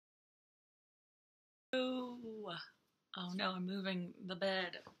Oh, oh no, I'm moving the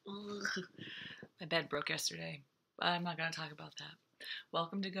bed. Ugh. My bed broke yesterday, but I'm not going to talk about that.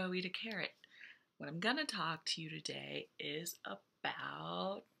 Welcome to Go Eat a Carrot. What I'm going to talk to you today is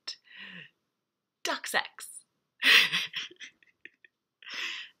about duck sex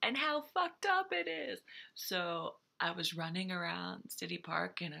and how fucked up it is. So, I was running around City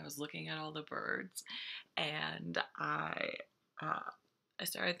Park and I was looking at all the birds, and uh, I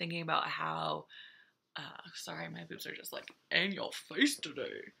started thinking about how sorry, my boobs are just like in your face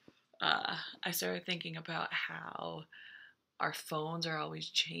today. I started thinking about how our phones are always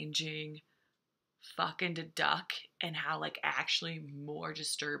changing fuck into duck, and how like actually more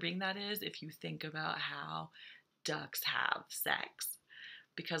disturbing that is if you think about how ducks have sex.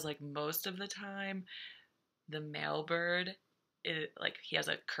 Because like most of the time, the male bird, like he has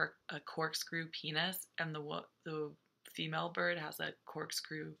a corkscrew penis, and the female bird has a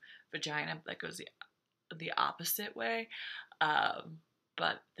corkscrew vagina that goes the opposite way. Um,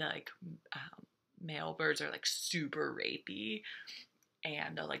 but the male birds are like super rapey,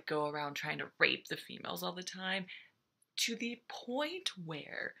 and they'll like go around trying to rape the females all the time, to the point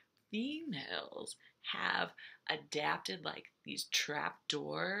where females have adapted like these trap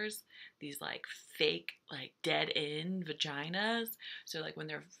doors, these like fake like dead end vaginas, so like when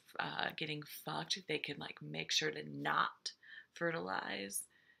they're getting fucked, they can like make sure to not fertilize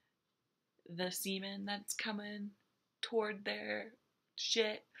the semen that's coming toward their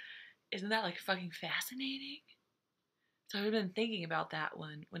shit. Isn't that like fucking fascinating? So I've been thinking about that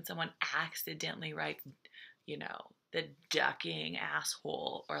when someone accidentally writes, the ducking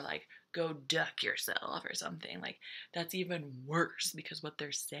asshole, or like go duck yourself or something. Like that's even worse, because what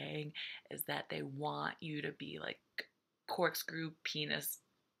they're saying is that they want you to be like corkscrew penis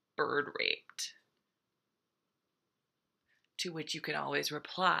bird raped. To which you can always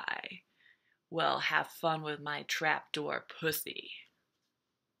reply, well, have fun with my trapdoor pussy.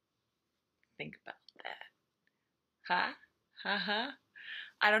 Think about that. Huh? Huh?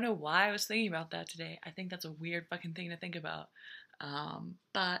 I don't know why I was thinking about that today. I think that's a weird fucking thing to think about.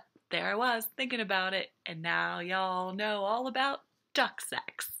 But there I was thinking about it, and now y'all know all about duck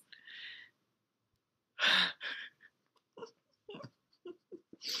sex.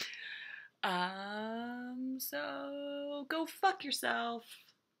 So go fuck yourself.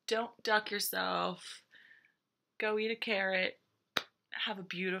 Don't duck yourself. Go eat a carrot. Have a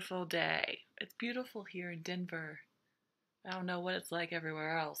beautiful day. It's beautiful here in Denver. I don't know what it's like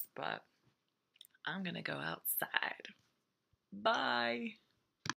everywhere else, but I'm gonna go outside. Bye.